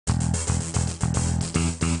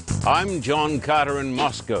I'm John Carter in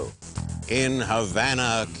Moscow, in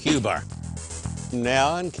Havana, Cuba.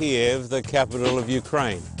 Now in Kiev, the capital of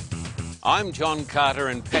Ukraine. I'm John Carter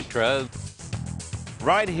in Petra,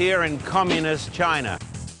 right here in communist China,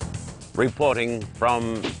 reporting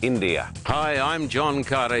from India. Hi, I'm John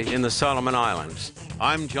Carter in the Solomon Islands.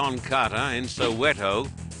 I'm John Carter in Soweto,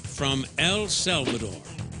 from El Salvador.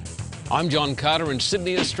 I'm John Carter in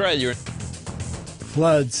Sydney, Australia.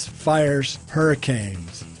 Floods, fires, hurricanes.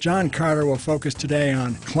 John Carter will focus today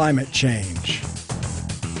on climate change.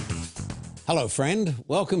 Hello, friend.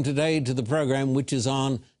 Welcome today to the program which is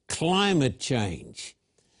on climate change.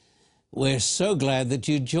 We're so glad that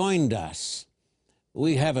you joined us.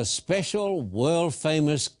 We have a special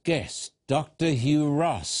world-famous guest, Dr. Hugh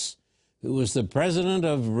Ross, who was the president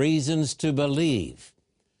of Reasons to Believe.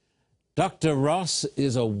 Dr. Ross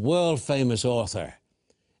is a world-famous author,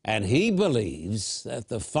 and he believes that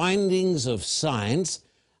the findings of science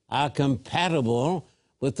are compatible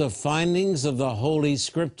with the findings of the Holy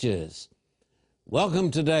Scriptures.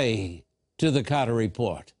 Welcome today to the Carter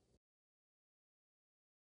Report.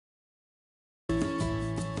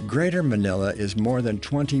 Greater Manila is more than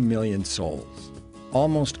 20 million souls.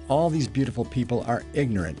 Almost all these beautiful people are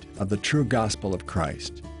ignorant of the true gospel of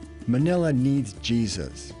Christ. Manila needs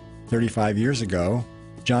Jesus. 35 years ago,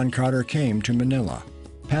 John Carter came to Manila.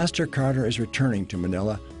 Pastor Carter is returning to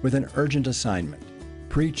Manila with an urgent assignment: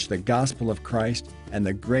 preach the gospel of Christ and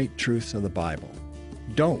the great truths of the Bible.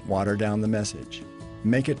 Don't water down the message.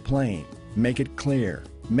 Make it plain, make it clear,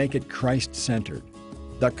 make it Christ-centered.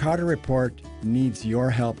 The Carter Report needs your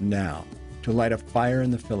help now to light a fire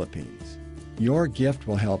in the Philippines. Your gift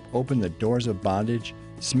will help open the doors of bondage,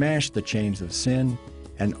 smash the chains of sin,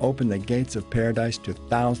 and open the gates of paradise to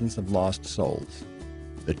thousands of lost souls.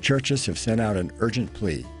 The churches have sent out an urgent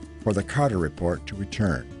plea for the Carter Report to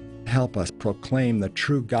return. Help us proclaim the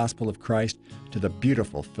true gospel of Christ to the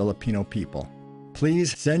beautiful Filipino people.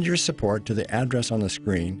 Please send your support to the address on the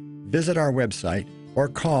screen, visit our website, or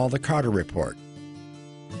call the Carter Report.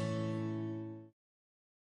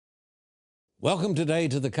 Welcome today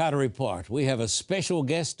to the Carter Report. We have a special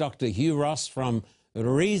guest, Dr. Hugh Ross from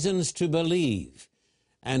Reasons to Believe.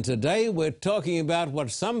 And today we're talking about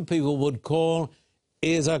what some people would call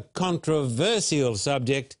is a controversial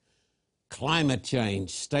subject, climate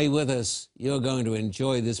change. Stay with us. You're going to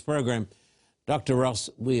enjoy this program. Dr. Ross,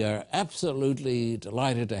 we are absolutely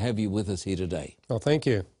delighted to have you with us here today. Well, thank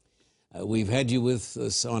you. We've had you with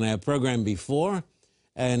us on our program before,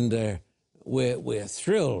 and we're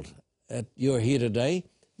thrilled that you're here today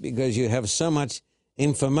because you have so much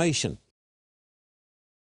information.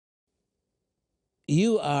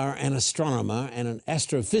 You are an astronomer and an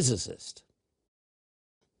astrophysicist.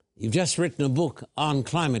 You've just written a book on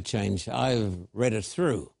climate change. I've read it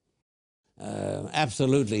through.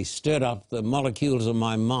 Absolutely stirred up the molecules of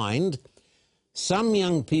my mind. Some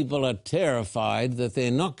young people are terrified that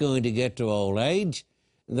they're not going to get to old age,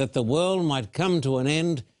 that the world might come to an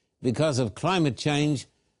end because of climate change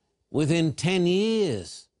within 10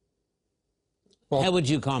 years. Well, how would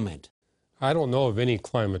you comment? I don't know of any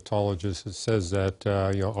climatologist that says that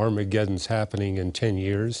Armageddon's happening in 10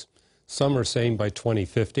 years. Some are saying by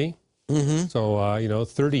 2050. Mm-hmm. So,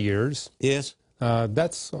 30 years. Yes.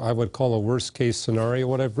 That's, I would call, a worst-case scenario.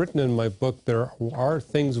 What I've written in my book, there are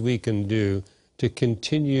things we can do to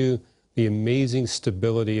continue the amazing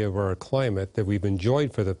stability of our climate that we've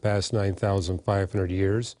enjoyed for the past 9,500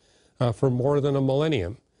 years for more than a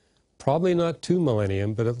millennium. Probably not 2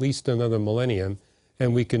 millennium, but at least another millennium.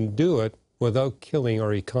 And we can do it without killing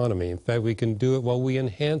our economy. In fact, we can do it while we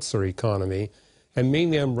enhance our economy. And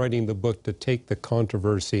mainly I'm writing the book to take the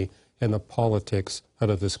controversy and the politics out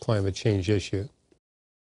of this climate change issue.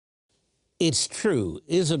 It's true,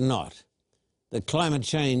 is it not, that climate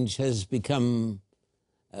change has become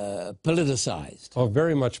politicized? Oh,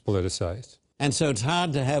 very much politicized. And so it's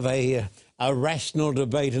hard to have a rational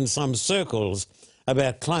debate in some circles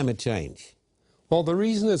about climate change. Well, the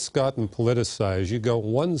reason it's gotten politicized, you got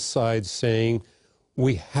one side saying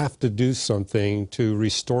we have to do something to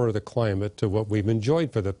restore the climate to what we've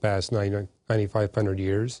enjoyed for the past 9,500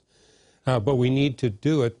 years, but we need to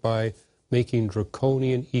do it by making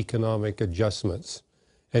draconian economic adjustments.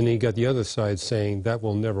 And you got the other side saying that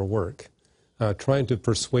will never work, trying to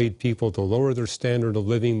persuade people to lower their standard of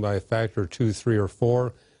living by a factor of 2, 3, or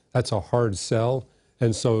 4. That's a hard sell.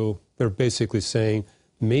 And so they're basically saying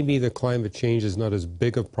maybe the climate change is not as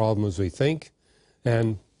big a problem as we think.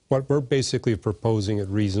 And what we're basically proposing at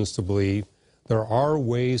Reasons to Believe, there are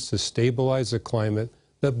ways to stabilize the climate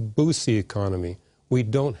that boost the economy we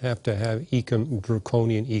don't have to have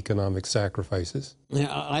draconian economic sacrifices.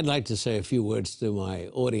 Now, I'd like to say a few words to my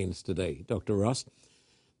audience today, Dr. Ross.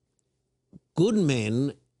 Good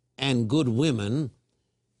men and good women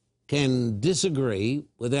can disagree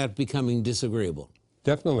without becoming disagreeable.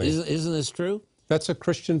 Definitely. Isn't this true? That's a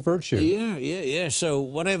Christian virtue. Yeah. So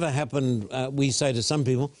whatever happened, we say to some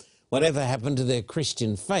people, whatever happened to their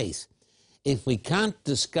Christian faith, if we can't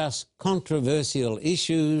discuss controversial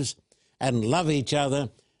issues and love each other,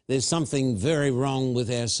 there's something very wrong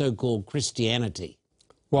with our so-called Christianity.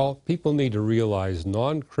 Well, people need to realize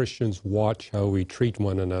non-Christians watch how we treat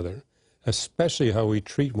one another, especially how we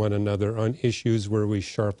treat one another on issues where we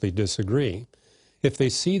sharply disagree. If they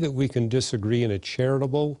see that we can disagree in a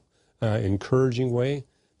charitable, encouraging way,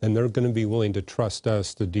 then they're going to be willing to trust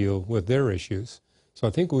us to deal with their issues. So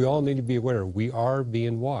I think we all need to be aware we are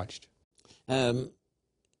being watched.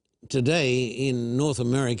 Today in North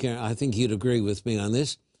America, I think you'd agree with me on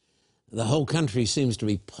this, the whole country seems to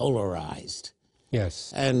be polarized.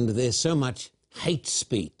 Yes. And there's so much hate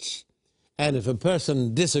speech. And if a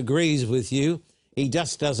person disagrees with you, he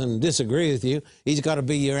just doesn't disagree with you, he's got to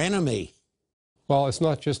be your enemy. Well, it's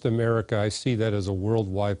not just America. I see that as a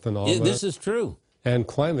worldwide phenomenon. This is true. And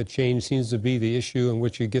climate change seems to be the issue in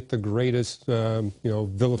which you get the greatest,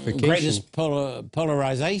 vilification. Greatest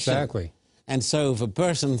polarization. Exactly. And so if a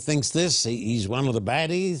person thinks this, he's one of the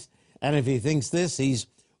baddies. And if he thinks this, he's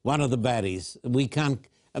one of the baddies. We can't,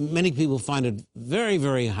 many people find it very,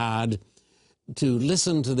 very hard to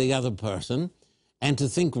listen to the other person and to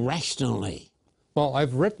think rationally. Well,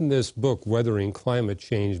 I've written this book, Weathering Climate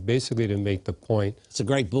Change, basically to make the point. It's a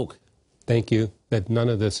great book. Thank you, that none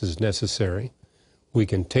of this is necessary. We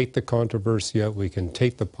can take the controversy out, we can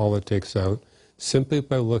take the politics out, simply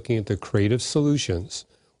by looking at the creative solutions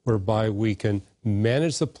whereby we can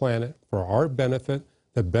manage the planet for our benefit,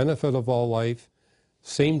 the benefit of all life,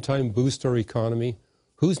 same time boost our economy.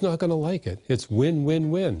 Who's not going to like it? It's win, win,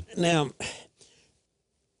 win. Now,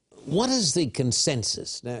 what is the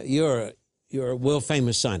consensus? Now, you're a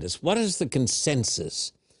world-famous scientist. What is the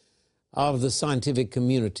consensus of the scientific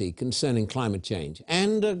community concerning climate change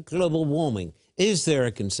and global warming? Is there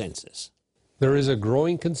a consensus? There is a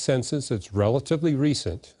growing consensus. It's relatively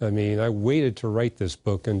recent. I mean, I waited to write this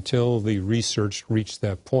book until the research reached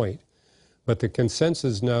that point. But the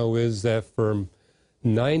consensus now is that from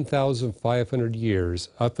 9,500 years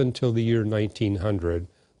up until the year 1900,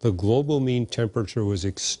 the global mean temperature was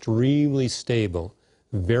extremely stable,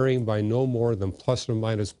 varying by no more than plus or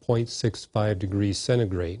minus 0.65 degrees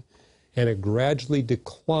centigrade. And it gradually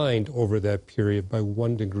declined over that period by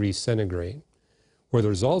 1 degree centigrade. Where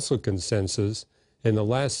there's also consensus, in the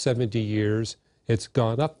last 70 years, it's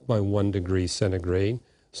gone up by 1 degree centigrade.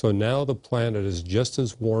 So now the planet is just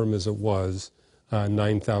as warm as it was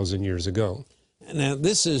 9,000 years ago. Now,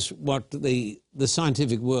 this is what the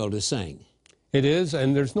scientific world is saying. It is,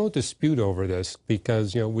 and there's no dispute over this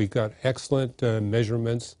because, we've got excellent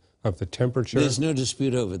measurements of the temperature. There's no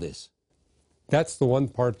dispute over this. That's the one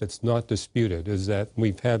part that's not disputed, is that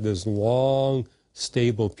we've had this long,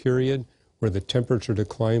 stable period where the temperature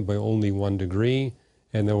declined by only 1 degree,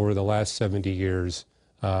 and over the last 70 years,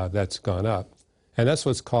 that's gone up. And that's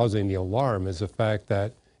what's causing the alarm, is the fact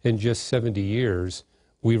that in just 70 years,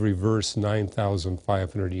 we reversed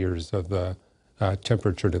 9,500 years of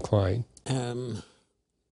temperature decline.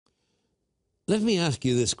 Let me ask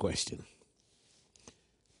you this question.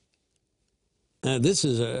 This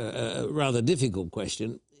is a rather difficult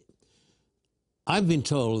question. I've been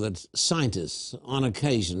told that scientists, on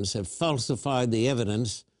occasions, have falsified the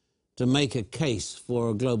evidence to make a case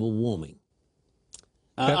for global warming.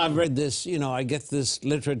 I've read this, I get this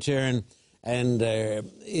literature, and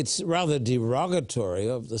it's rather derogatory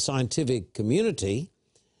of the scientific community,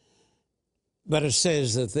 but it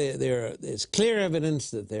says that there's clear evidence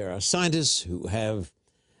that there are scientists who have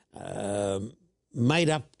made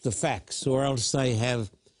up the facts, or else they have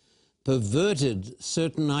perverted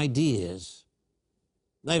certain ideas.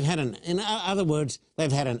 They've had in other words,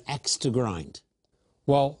 they've had an axe to grind.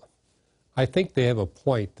 Well, I think they have a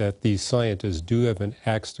point that these scientists do have an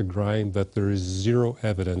axe to grind, but there is zero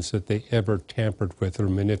evidence that they ever tampered with or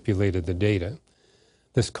manipulated the data.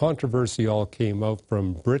 This controversy all came out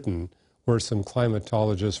from Britain, where some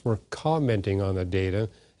climatologists were commenting on the data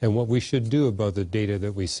and what we should do about the data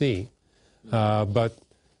that we see. But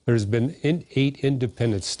there's been 8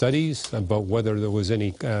 independent studies about whether there was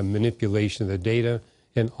any manipulation of the data,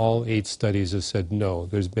 and all 8 studies have said no,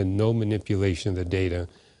 there's been no manipulation of the data.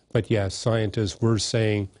 But yes, scientists were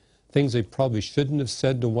saying things they probably shouldn't have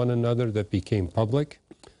said to one another that became public.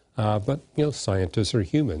 But, scientists are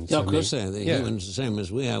humans. Yeah, of course they're humans, the same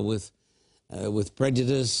as we are with with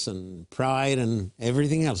prejudice and pride and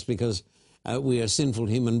everything else, because we are sinful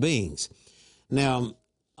human beings. Now,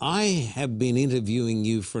 I have been interviewing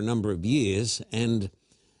you for a number of years, and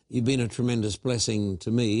you've been a tremendous blessing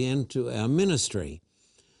to me and to our ministry.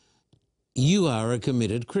 You are a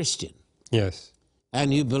committed Christian. Yes.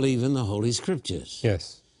 And you believe in the Holy Scriptures.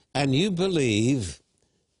 Yes. And you believe,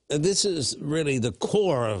 this is really the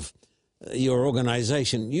core of your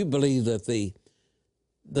organization, you believe that the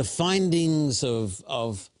findings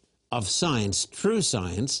of science, true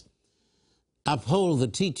science, uphold the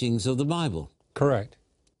teachings of the Bible. Correct.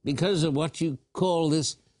 Because of what you call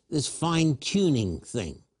this fine-tuning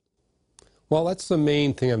thing. Well, that's the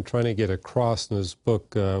main thing I'm trying to get across in this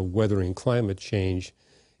book, Weathering Climate Change,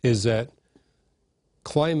 is that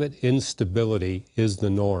climate instability is the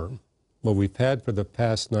norm. What we've had for the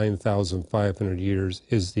past 9,500 years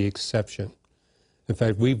is the exception. In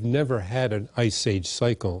fact, we've never had an ice age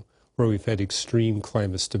cycle where we've had extreme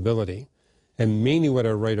climate stability. And mainly what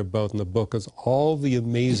I write about in the book is all the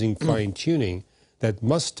amazing fine-tuning that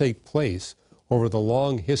must take place over the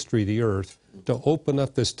long history of the Earth to open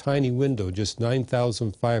up this tiny window, just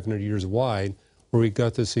 9,500 years wide, where we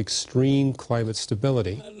got this extreme climate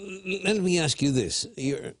stability. Let me ask you this.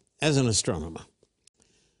 As an astronomer,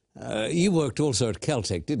 you worked also at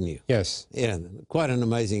Caltech, didn't you? Yes. Yeah, quite an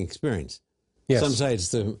amazing experience. Yes. Some say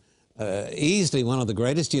it's easily one of the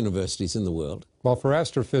greatest universities in the world. Well, for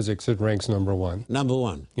astrophysics, it ranks number one. Number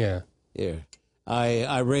one. Yeah. Yeah.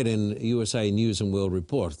 I read in USA News and World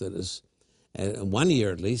Report that is, 1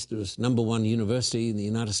 year at least, it was number one university in the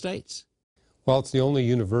United States. Well, it's the only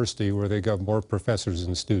university where they got more professors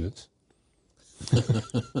than students.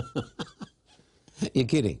 You're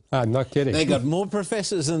kidding. I'm not kidding. They got more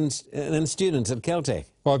professors than students at Caltech.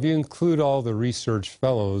 Well, if you include all the research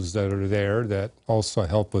fellows that are there that also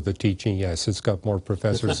help with the teaching, yes, it's got more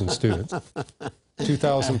professors than students.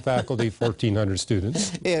 2,000 faculty, 1,400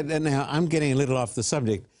 students. Yeah, now I'm getting a little off the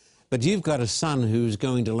subject, but you've got a son who's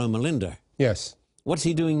going to Loma Linda. Yes. What's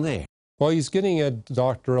he doing there? Well, he's getting a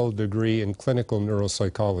doctoral degree in clinical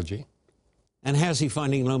neuropsychology. And how's he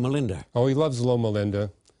finding Loma Linda? Oh, he loves Loma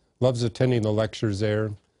Linda, loves attending the lectures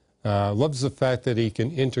there, loves the fact that he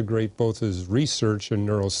can integrate both his research in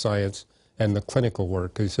neuroscience and the clinical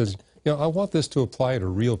work. He says, you know, I want this to apply to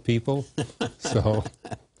real people. So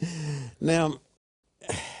now,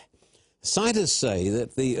 scientists say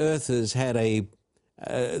that the Earth has had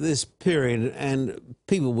this period, and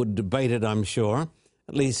people would debate it, I'm sure,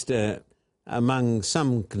 at least among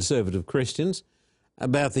some conservative Christians,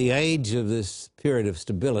 about the age of this period of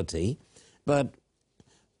stability. But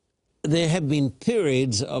there have been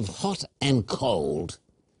periods of hot and cold.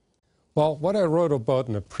 Well, what I wrote about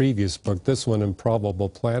in a previous book, this one, Improbable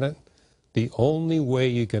Planet, the only way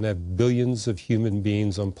you can have billions of human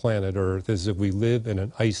beings on planet Earth is if we live in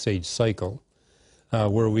an ice age cycle,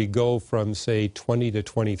 where we go from, say, 20 to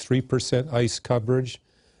 23% ice coverage,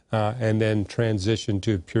 and then transition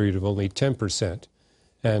to a period of only 10%.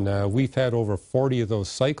 And we've had over 40 of those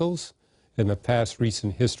cycles in the past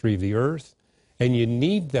recent history of the Earth. And you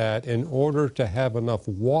need that in order to have enough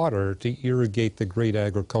water to irrigate the great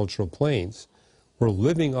agricultural plains. We're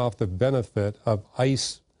living off the benefit of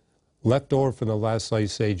ice left over from the last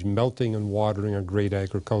ice age melting and watering our great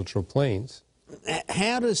agricultural plains.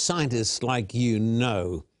 How do scientists like you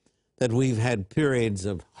know that we've had periods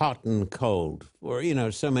of hot and cold for, you know,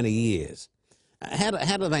 so many years? How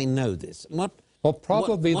do they know this? Well,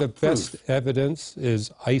 probably what the best proof? evidence is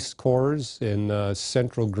ice cores in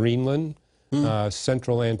central Greenland,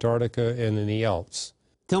 central Antarctica, and in the Alps.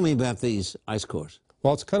 Tell me about these ice cores.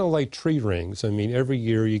 Well, it's kind of like tree rings. I mean, every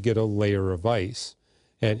year you get a layer of ice,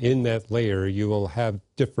 and in that layer you will have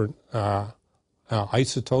different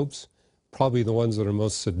isotopes. Probably the ones that are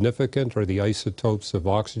most significant are the isotopes of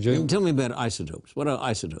oxygen. Tell me about isotopes. What are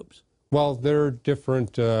isotopes? Well, there are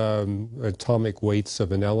different atomic weights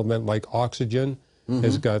of an element, like oxygen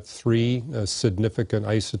has got three significant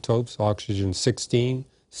isotopes, oxygen 16,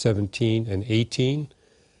 17, and 18.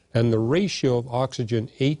 And the ratio of oxygen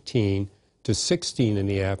 18 to 16 in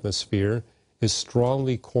the atmosphere is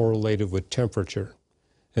strongly correlated with temperature.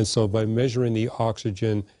 And so by measuring the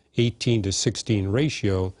oxygen 18 to 16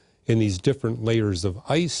 ratio in these different layers of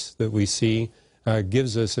ice that we see,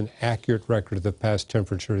 gives us an accurate record of the past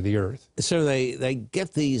temperature of the Earth. So they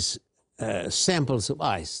get these samples of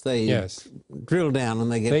ice. They Yes. drill down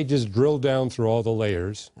and they get... They just drill down through all the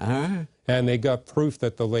layers, Uh-huh. and they got proof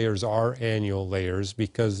that the layers are annual layers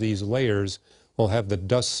because these layers will have the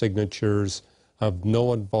dust signatures of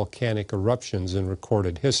known volcanic eruptions in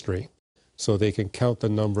recorded history. So they can count the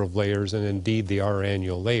number of layers, and indeed they are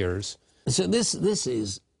annual layers. So this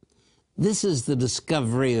is this is the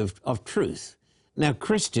discovery of truth. Now,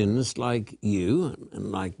 Christians like you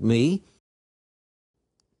and like me,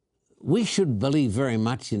 we should believe very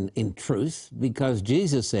much in truth, because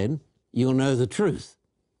Jesus said, you'll know the truth,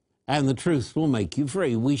 and the truth will make you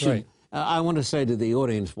free. We should. Right. I want to say to the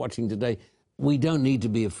audience watching today, we don't need to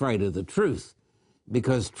be afraid of the truth,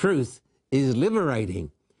 because truth is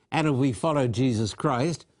liberating. And if we follow Jesus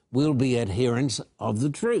Christ, we'll be adherents of the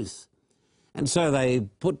truth. And so they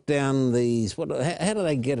put down these, how do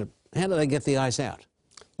they get it? How do they get the ice out?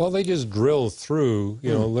 Well, they just drill through,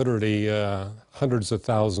 literally hundreds of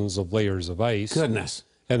thousands of layers of ice. Goodness.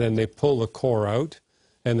 And then they pull the core out,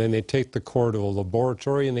 and then they take the core to a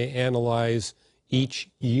laboratory, and they analyze each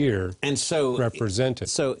year and so represented.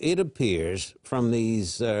 So it appears from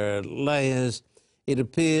these layers, it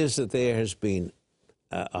appears that there has been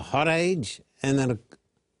a hot age and then a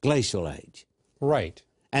glacial age. Right.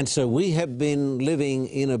 And so we have been living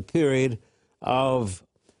in a period of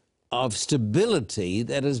stability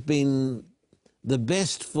that has been the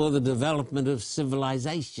best for the development of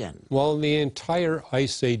civilization. Well, in the entire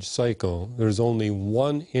ice age cycle, there's only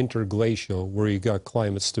one interglacial where you got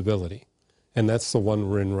climate stability, and that's the one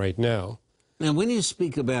we're in right now. Now, when you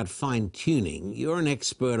speak about fine-tuning, you're an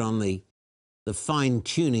expert on the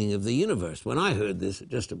fine-tuning of the universe. When I heard this, it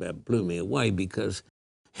just about blew me away, because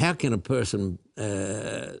how can a person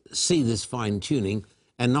see this fine-tuning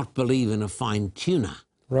and not believe in a fine-tuner?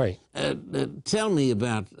 Right. Tell me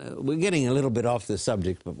about, we're getting a little bit off the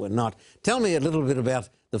subject, but we're not. Tell me a little bit about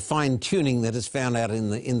the fine-tuning that is found out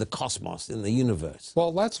in the cosmos, in the universe.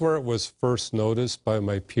 Well, that's where it was first noticed by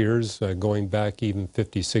my peers going back even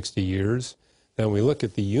 50, 60 years. Then we look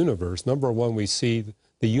at the universe. Number one, we see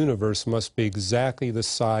the universe must be exactly the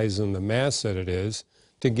size and the mass that it is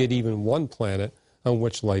to get even one planet on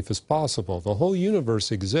which life is possible. The whole universe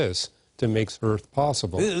exists to make Earth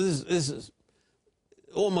possible. This is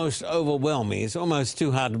almost overwhelming. It's almost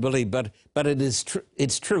too hard to believe, but it is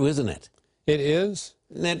it's true, isn't it? It is.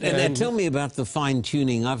 Now, tell me about the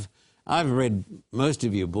fine-tuning. I've read most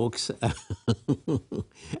of your books,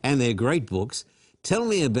 and they're great books. Tell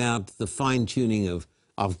me about the fine-tuning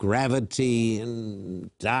of gravity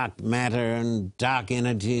and dark matter and dark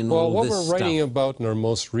energy and all this stuff. Well, what we're writing about in our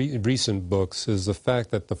most recent books is the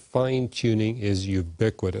fact that the fine-tuning is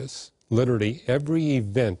ubiquitous. Literally every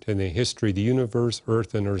event in the history of the universe,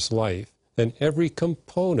 Earth, and Earth's life, and every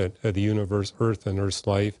component of the universe, Earth, and Earth's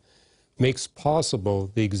life makes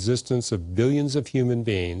possible the existence of billions of human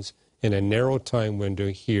beings in a narrow time window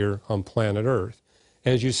here on planet Earth.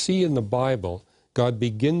 As you see in the Bible, God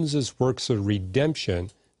begins his works of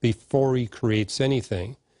redemption before he creates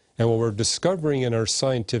anything. And what we're discovering in our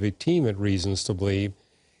scientific team at Reasons to Believe,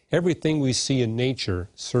 everything we see in nature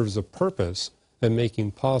serves a purpose in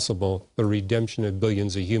making possible the redemption of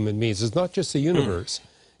billions of human beings. It's not just the universe,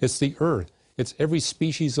 it's the Earth. It's every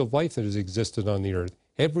species of life that has existed on the Earth.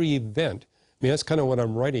 Every event. I mean, that's kind of what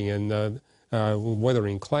I'm writing in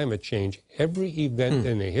Weathering Climate Change. Every event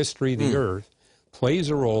in the history of the Earth plays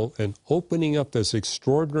a role in opening up this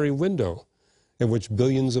extraordinary window in which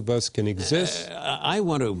billions of us can exist. I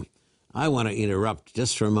want to interrupt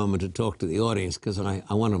just for a moment to talk to the audience, because I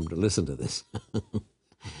want them to listen to this.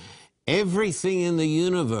 Everything in the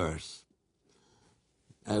universe,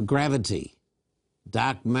 gravity,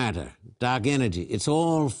 dark matter, dark energy, it's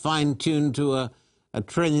all fine-tuned to a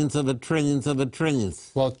trillionth of a trillionth of a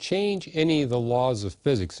trillionth. Well, change any of the laws of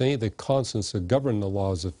physics, any of the constants that govern the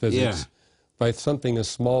laws of physics, by something as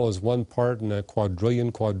small as one part in a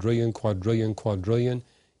quadrillion, quadrillion, quadrillion, quadrillion,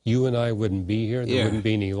 you and I wouldn't be here. There wouldn't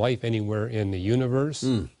be any life anywhere in the universe.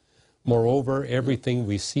 Moreover, everything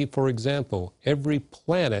we see, for example, every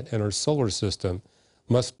planet in our solar system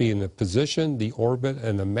must be in the position, the orbit,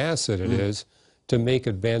 and the mass that it is to make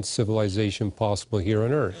advanced civilization possible here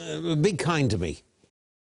on Earth. Be kind to me.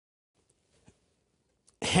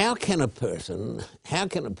 How can a person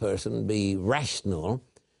be rational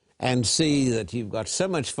and see that you've got so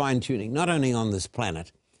much fine-tuning, not only on this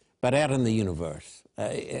planet, but out in the universe,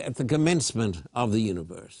 at the commencement of the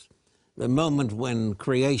universe, the moment when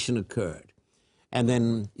creation occurred, and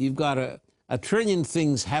then you've got a trillion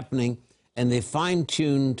things happening, and they're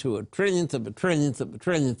fine-tuned to a trillionth of a trillionth of a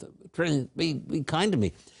trillionth of a trillionth. Be kind to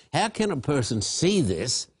me. How can a person see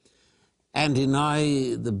this and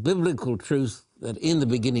deny the biblical truth that in the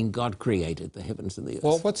beginning God created the heavens and the earth?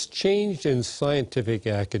 Well, what's changed in scientific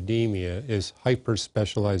academia is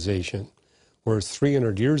hyper-specialization. Whereas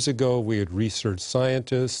 300 years ago, we had research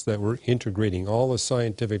scientists that were integrating all the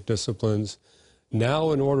scientific disciplines.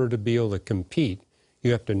 Now, in order to be able to compete,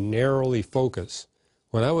 you have to narrowly focus.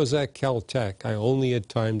 When I was at Caltech, I only had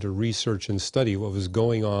time to research and study what was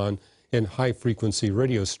going on in high-frequency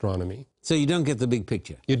radio astronomy. So you don't get the big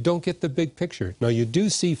picture. You don't get the big picture. Now, you do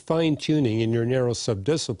see fine-tuning in your narrow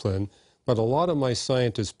subdiscipline, but a lot of my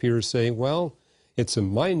scientist peers say, well, it's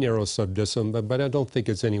in my narrow subdiscipline, but I don't think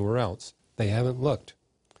it's anywhere else. They haven't looked.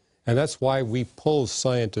 And that's why we pull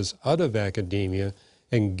scientists out of academia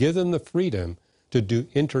and give them the freedom to do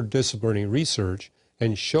interdisciplinary research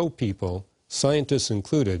and show people, scientists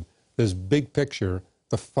included, this big picture.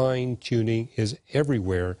 The fine-tuning is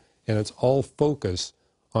everywhere, and it's all focused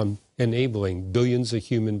on enabling billions of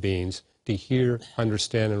human beings to hear,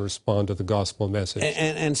 understand, and respond to the gospel message.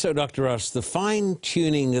 And so, Dr. Ross, the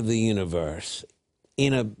fine-tuning of the universe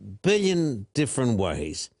in a billion different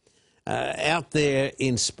ways out there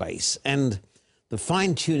in space, and the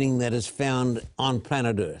fine-tuning that is found on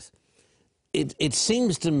planet Earth, it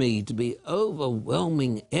seems to me to be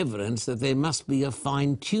overwhelming evidence that there must be a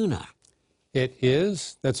fine-tuner. It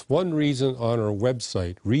is. That's one reason on our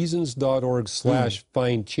website,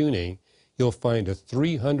 reasons.org/fine-tuning, you'll find a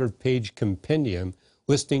 300-page compendium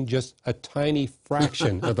listing just a tiny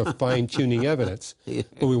fraction of the fine-tuning evidence.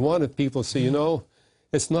 But we wanted people to say, you know,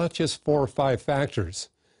 it's not just 4 or 5 factors.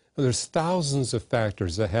 There's thousands of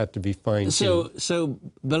factors that had to be fine-tuned. So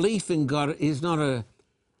belief in God is not an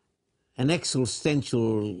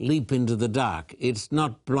existential leap into the dark. It's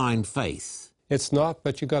not blind faith. It's not,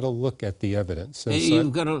 but you got to look at the evidence. And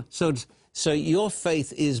You've got to, so your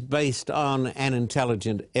faith is based on an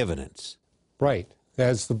intelligent evidence. Right,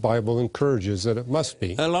 as the Bible encourages that it must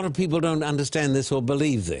be. A lot of people don't understand this or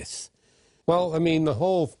believe this. Well, I mean, the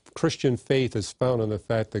whole Christian faith is found in the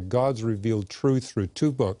fact that God's revealed truth through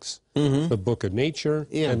 2 books, the book of nature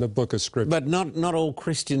and the book of Scripture. But not all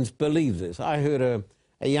Christians believe this. I heard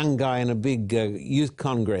a young guy in a big youth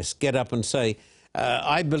congress get up and say,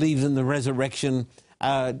 I believe in the resurrection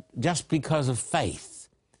just because of faith.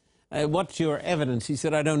 What's your evidence? He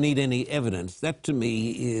said, I don't need any evidence. That to me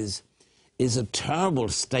is a terrible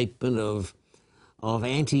statement of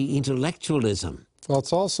anti-intellectualism. Well,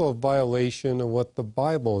 it's also a violation of what the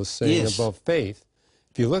Bible is saying about faith.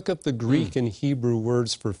 If you look up the Greek and Hebrew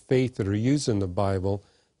words for faith that are used in the Bible,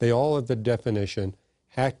 they all have the definition,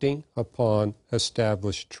 acting upon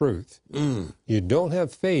established truth. You don't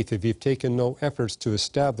have faith if you've taken no efforts to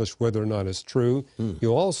establish whether or not it's true.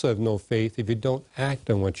 You also have no faith if you don't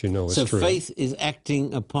act on what you know is true. So faith is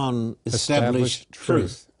acting upon established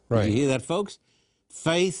truth. Right. Did you hear that, folks?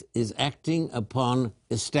 Faith is acting upon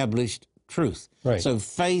established truth. Right. So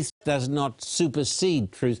faith does not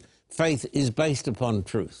supersede truth. Faith is based upon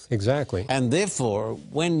truth. Exactly. And therefore,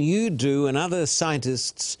 when you do, and other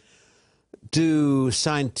scientists do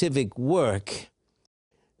scientific work,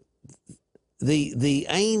 the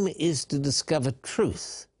aim is to discover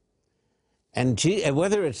truth. And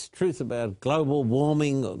whether it's truth about global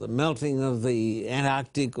warming or the melting of the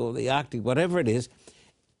Antarctic or the Arctic, whatever it is,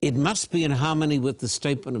 it must be in harmony with the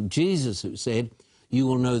statement of Jesus, who said, you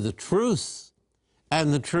will know the truth,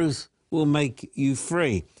 and the truth will make you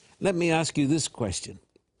free. Let me ask you this question.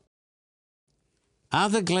 Are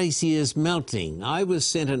the glaciers melting? I was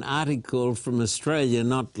sent an article from Australia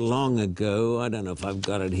not long ago. I don't know if I've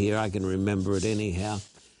got it here. I can remember it anyhow.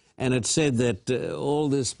 And it said that all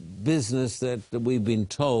this business that we've been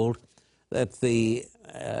told, that the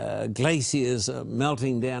glaciers are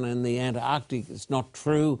melting down in the Antarctic, is not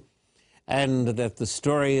true, and that the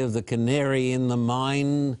story of the canary in the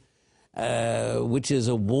mine, which is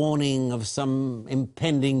a warning of some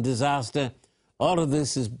impending disaster, all of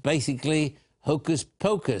this is basically hocus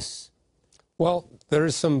pocus. Well, there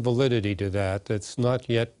is some validity to that. It's not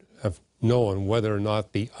yet known whether or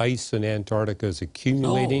not the ice in Antarctica is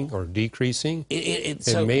accumulating or decreasing. It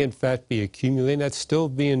may, in fact, be accumulating. That's still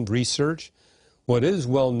being researched. What is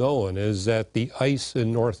well known is that the ice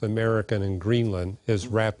in North America and in Greenland is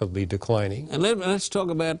rapidly declining. And let's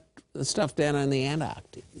talk about the stuff down in the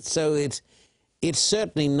Antarctic. So it's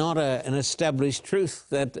certainly not an established truth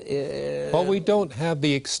that... Well, we don't have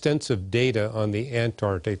the extensive data on the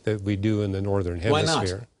Antarctic that we do in the Northern Hemisphere.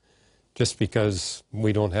 Why not? Just because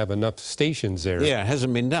we don't have enough stations there. Yeah, it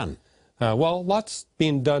hasn't been done. Well, lots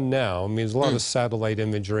being done now. I mean, there's a lot of satellite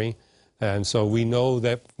imagery, and so we know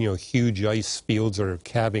that, you know, huge ice fields are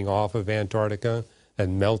calving off of Antarctica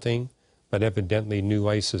and melting, but evidently new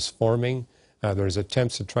ice is forming. There's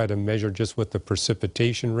attempts to try to measure just what the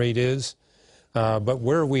precipitation rate is. But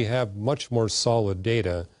where we have much more solid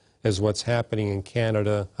data is what's happening in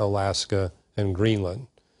Canada, Alaska, and Greenland.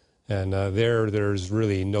 And there's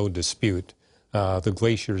really no dispute. The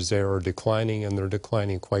glaciers there are declining, and they're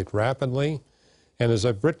declining quite rapidly. And as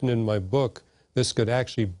I've written in my book, this could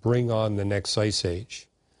actually bring on the next ice age.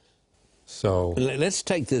 So Let's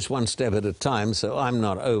take this one step at a time so I'm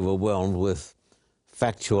not overwhelmed with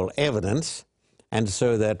factual evidence and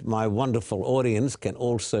so that my wonderful audience can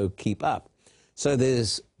also keep up. So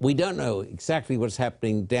we don't know exactly what's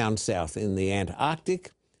happening down south in the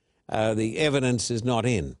Antarctic. The evidence is not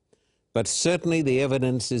in. But certainly the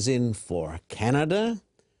evidence is in for Canada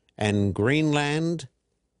and Greenland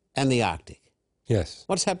and the Arctic. yes.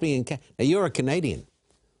 What's happening in Canada? Now, you're a Canadian.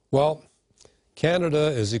 Well, Canada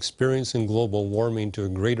is experiencing global warming to a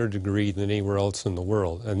greater degree than anywhere else in the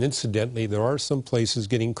world. And incidentally, there are some places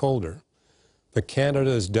getting colder, but Canada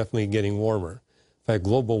is definitely getting warmer. In fact,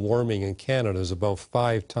 global warming in Canada is about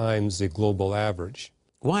 5 times the global average.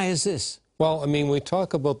 Why is this? Well, I mean, we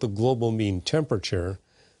talk about the global mean temperature,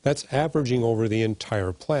 that's averaging over the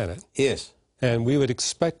entire planet. Yes. And we would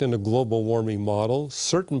expect in a global warming model,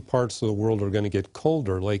 certain parts of the world are going to get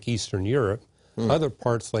colder, like Eastern Europe. Other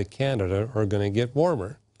parts, like Canada, are going to get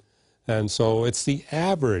warmer. And so it's the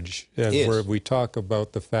average, Yes. where we talk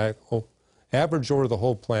about the fact, average over the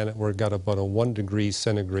whole planet, we've got about a 1 degree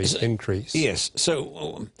centigrade increase. Yes.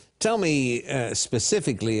 So tell me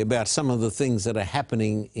specifically about some of the things that are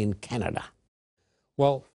happening in Canada,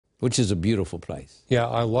 Well, which is a beautiful place. yeah,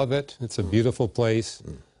 I love it. It's a beautiful place.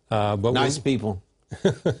 But Nice people.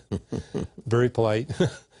 very polite.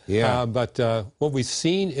 Yeah. But what we've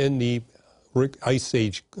seen in the ice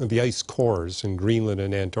age, the ice cores in Greenland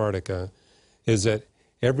and Antarctica, is that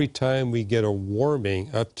every time we get a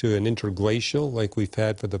warming up to an interglacial, like we've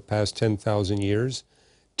had for the past 10,000 years,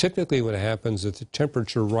 typically what happens is the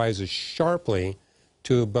temperature rises sharply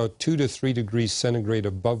to about 2 to 3 degrees centigrade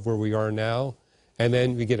above where we are now, and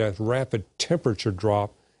then we get a rapid temperature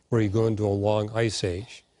drop where you go into a long ice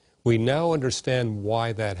age. We now understand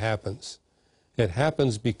why that happens. It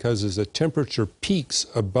happens because as the temperature peaks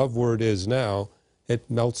above where it is now, it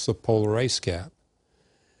melts the polar ice cap.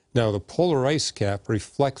 Now, the polar ice cap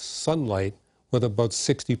reflects sunlight with about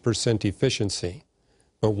 60% efficiency.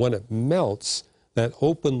 But when it melts, that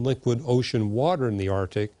open liquid ocean water in the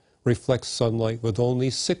Arctic reflects sunlight with only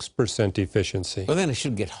 6% efficiency. Well, then it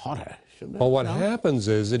should get hotter, shouldn't it? Well, what No? happens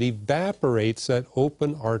is it evaporates that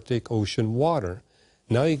open Arctic Ocean water.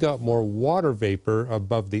 Now you got more water vapor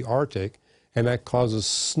above the Arctic, and that causes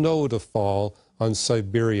snow to fall on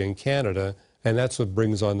Siberia and Canada, and that's what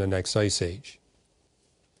brings on the next ice age.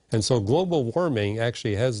 And so global warming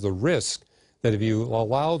actually has the risk that if you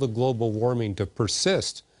allow the global warming to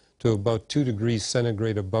persist to about 2 degrees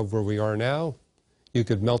centigrade above where we are now, you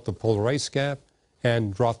could melt the polar ice cap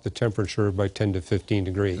and drop the temperature by 10 to 15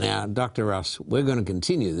 degrees. Now, Dr. Ross, we're going to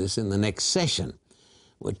continue this in the next session.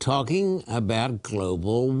 We're talking about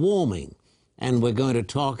global warming, and we're going to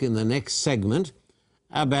talk in the next segment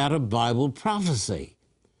about a Bible prophecy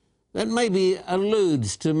that maybe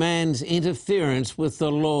alludes to man's interference with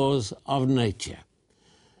the laws of nature.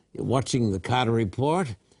 You're watching the Carter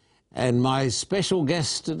Report, and my special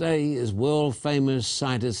guest today is world-famous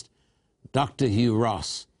scientist Dr. Hugh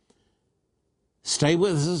Ross. Stay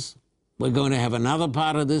with us. We're going to have another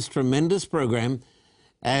part of this tremendous program,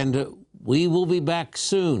 and we will be back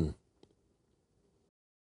soon.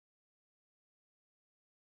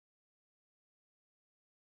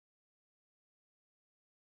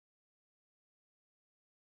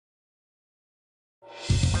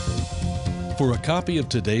 For a copy of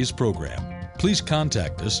today's program, please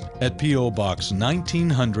contact us at P.O. Box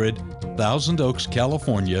 1900, Thousand Oaks,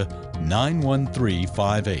 California,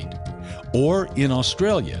 91358. Or in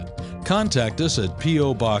Australia, contact us at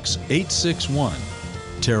P.O. Box 861,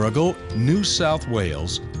 Terrigal, New South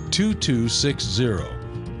Wales, 2260.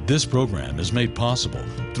 This program is made possible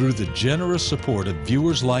through the generous support of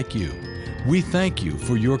viewers like you. We thank you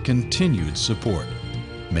for your continued support.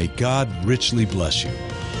 May God richly bless you.